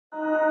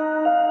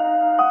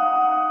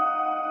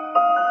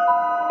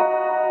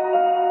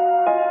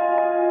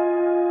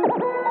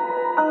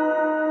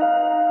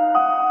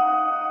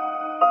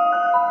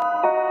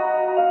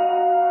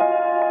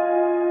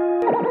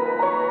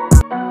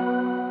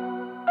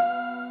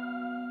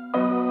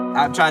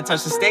Out trying to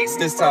touch the States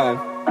this time.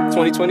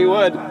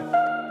 2021.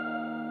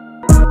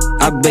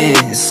 I've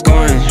been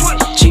scoring,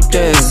 cheap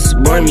thrills,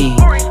 bore me.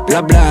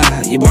 Blah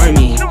blah, you bore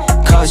me.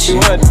 Caution,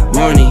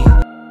 warning.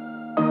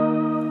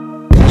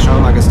 Show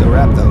him I can still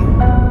rap though.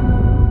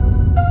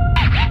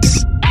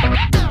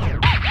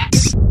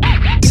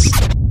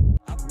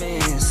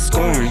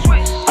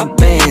 I've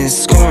been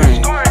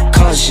scoring,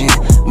 caution,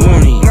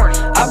 warning.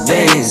 I've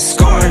been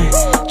scoring,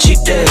 cheap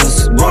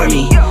deals, bore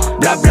me.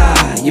 Blah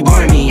blah, you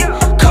bore me.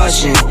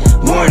 Caution,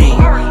 warning.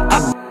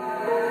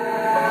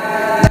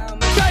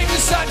 Jadon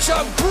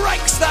Sancho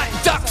breaks that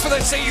duck for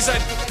the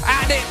season,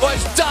 and it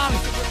was done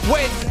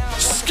with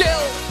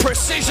skill,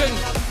 precision,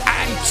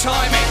 and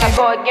timing. I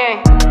go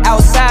again.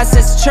 Outside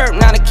says chirp,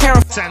 not a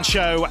camera.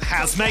 Sancho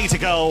has made a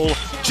goal.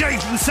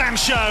 Jadon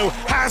Sancho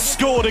has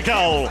scored a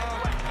goal.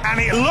 And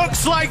it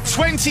looks like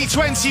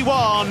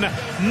 2021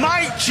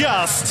 might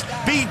just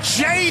be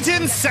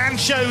Jadon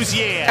Sancho's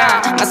year.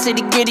 My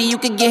city gritty, you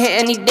could get hit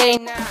any day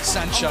now.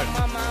 Sancho,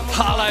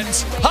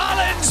 Haaland's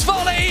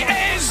volley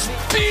is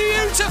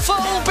beautiful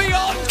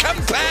beyond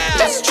compare.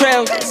 That's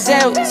trail,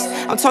 Zales.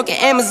 I'm talking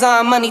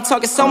Amazon money,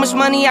 talking so much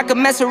money I could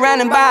mess around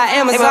and buy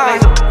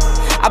Amazon.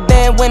 I've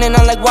been winning,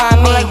 I'm like, why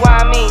me?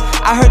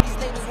 I heard.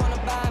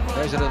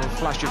 There's a little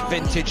flash of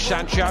vintage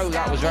Sancho.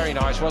 That was very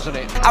nice, wasn't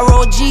it? I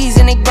roll G's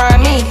and they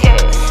grind me.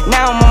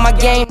 Now I'm on my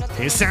game.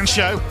 Here's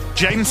Sancho.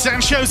 Jadon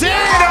Sancho's in.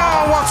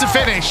 Oh, what a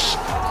finish!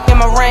 In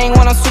my ring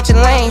when I'm switching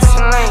lanes.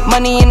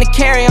 Money in the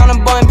carry on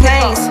them Boeing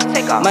planes.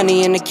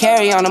 Money in the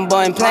carry on them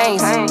Boeing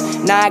planes.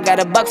 Now I got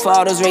a buck for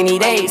all those rainy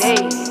days.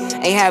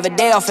 Ain't have a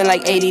day off in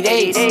like 80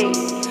 days.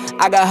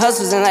 I got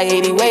hustles in like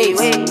 80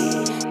 ways.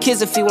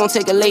 Kids if he won't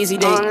take a lazy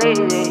day.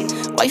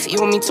 Wifey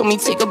on me told me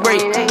take a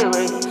break.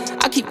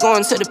 I keep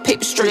going to the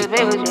paper street.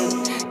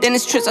 Then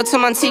it's trips out to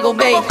Montego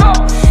Bay.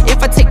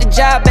 If I take the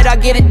job, bet I'll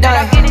get it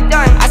done.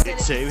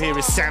 Here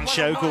is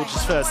Sancho,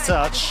 gorgeous first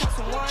touch.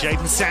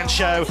 Jadon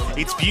Sancho,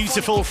 it's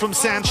beautiful from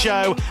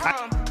Sancho.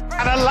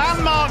 And a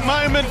landmark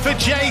moment for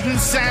Jadon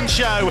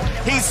Sancho,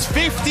 his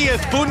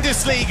 50th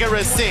Bundesliga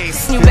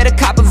assist. You better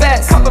cop a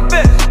vest.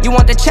 You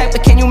want the check,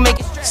 but can you make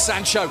it?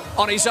 Sancho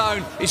on his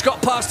own, he's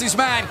got past his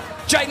man.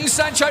 Jadon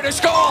Sancho to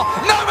score,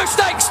 no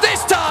mistakes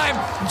this time.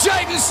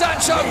 Jadon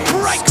Sancho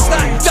breaks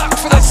that duck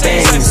for the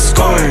season.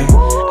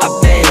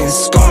 I've been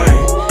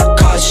scoring,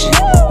 caution,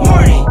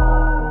 warning.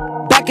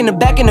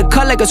 Back in the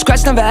cut like a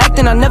scratch, never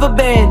acting, I've never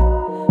been.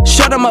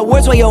 Shut up my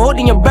words while you're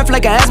holding your breath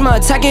like an asthma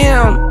attacking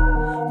him.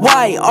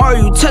 Why are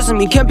you testing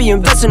me? Can't be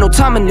investing no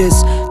time in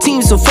this.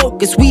 Team so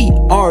focused, we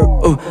are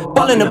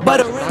balling the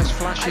butter. Nice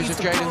flashes of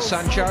Jadon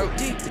Sancho.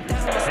 Here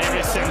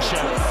is Sancho.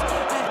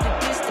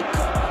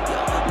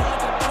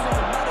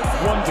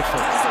 Wonderful.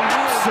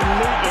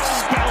 Absolutely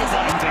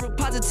spellbinding.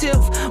 Positive,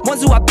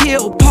 ones who I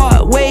peel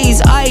part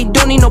ways. I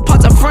don't need no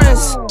parts of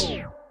friends.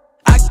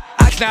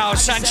 Now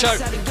Sancho,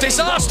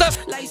 disaster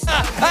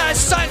as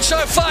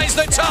Sancho finds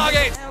the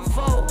target.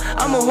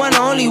 I'm a one,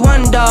 only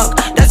one dog.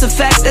 That's a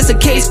fact, that's a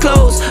case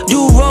closed.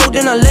 Do roll,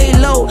 then I lay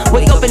low.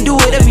 Wake up and do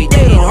it every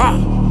day.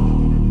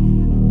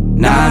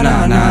 Nah.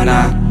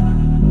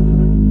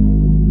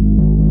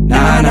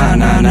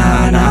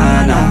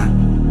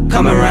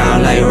 Come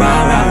around like rah,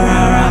 rah,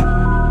 rah,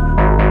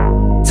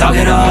 rah.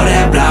 Talking all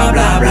that blah,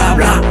 blah, blah,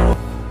 blah.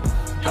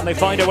 Can they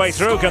find a way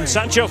through? Can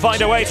Sancho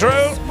find a way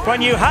through?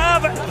 When you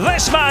have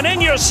this man in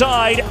your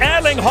side,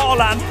 Erling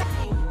Haaland.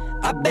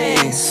 I've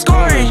been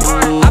scoring,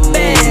 I've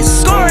been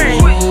scoring,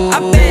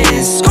 I've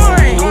been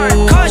scoring.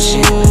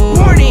 Caution,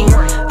 warning,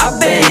 I've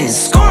been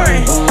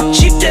scoring.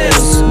 Cheap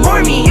deals,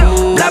 bore me,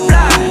 blah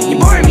blah, you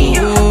bore me.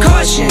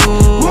 Caution,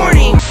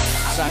 warning.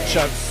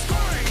 Sancho,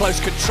 close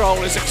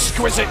control is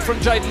exquisite from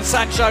Jadon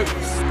Sancho.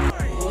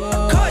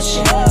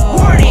 Caution,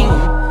 warning.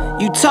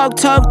 You talk,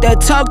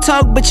 that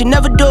talk, but you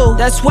never do.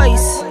 That's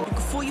waste. You can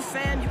fool your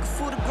fam, you can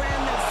fool the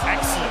gram.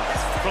 Excellent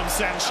from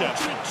Sancho.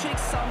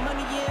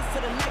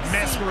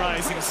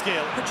 Mesmerizing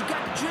skill.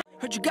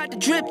 Heard you got the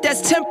drip,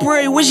 that's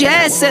temporary. Where's your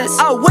assets?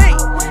 Oh wait,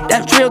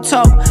 that's real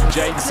talk.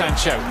 Jadon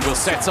Sancho will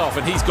set off,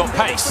 and he's got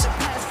pace,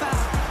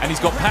 and he's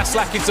got pass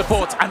lacking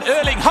support, and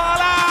Erling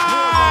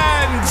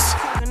Haaland.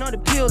 The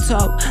pill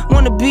talk.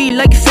 Wanna be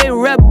like your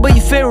favorite rap, but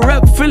your favorite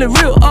rap feeling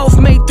real off.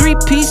 Made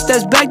 3-piece,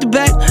 that's back to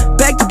back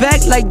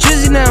like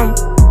Drizzy now.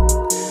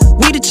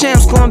 We the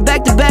champs, going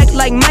back to back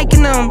like Mike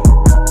and them.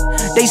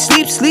 They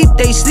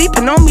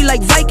sleeping on me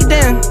like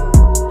Vicodin.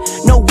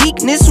 No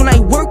weakness when I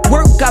work,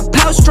 got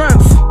power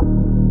strength.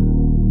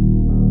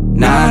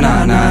 Nah.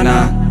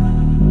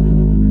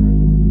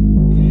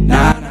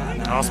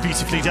 That's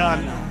beautifully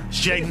done.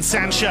 Jadon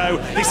Sancho,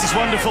 this is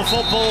wonderful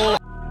football.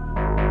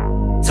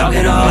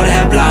 Talking all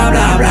that blah,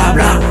 blah, blah,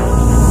 blah.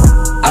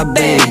 I've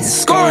been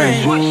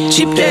scoring,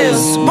 cheap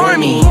deals, bore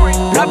me,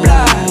 blah,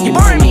 blah, you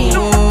bore me.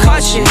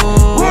 Caution,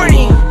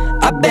 warning,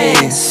 I've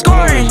been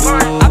scoring,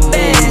 I've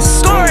been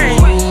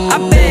scoring,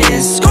 I've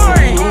been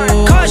scoring.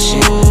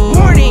 Caution,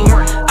 warning,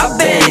 I've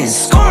been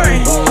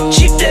scoring,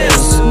 cheap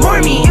deals,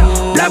 bore me,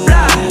 blah,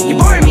 blah, you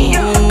bore me.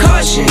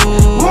 Caution,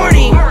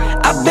 warning,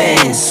 I've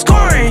been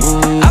scoring,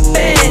 I've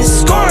been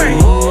scoring,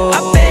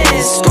 I've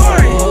been scoring.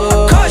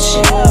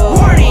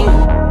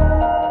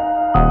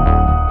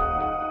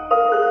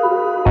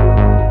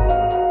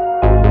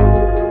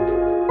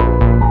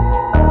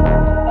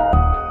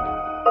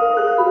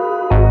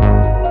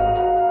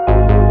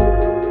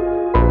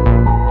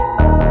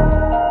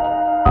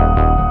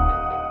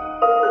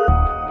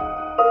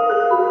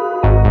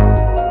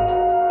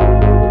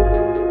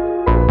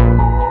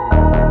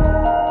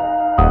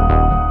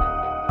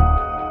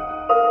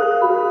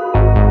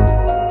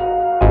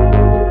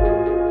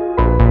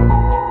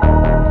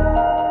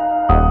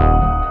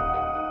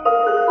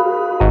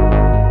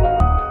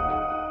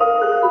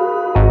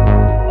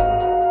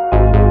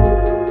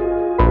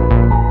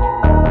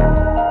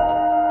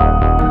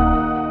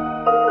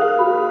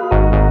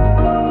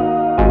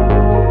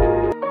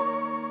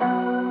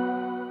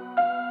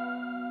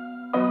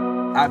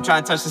 I'm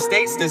trying to touch the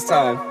States this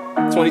time.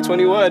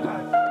 2021.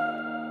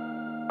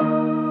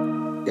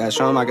 Yeah,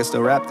 show him I can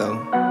still rap though.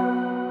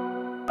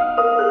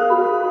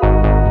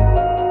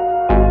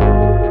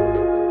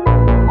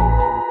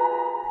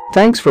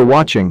 Thanks for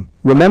watching.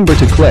 Remember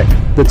to click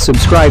that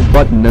subscribe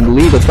button and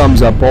leave a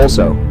thumbs up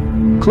also.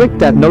 Click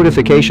that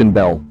notification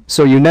bell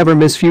so you never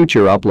miss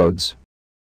future uploads.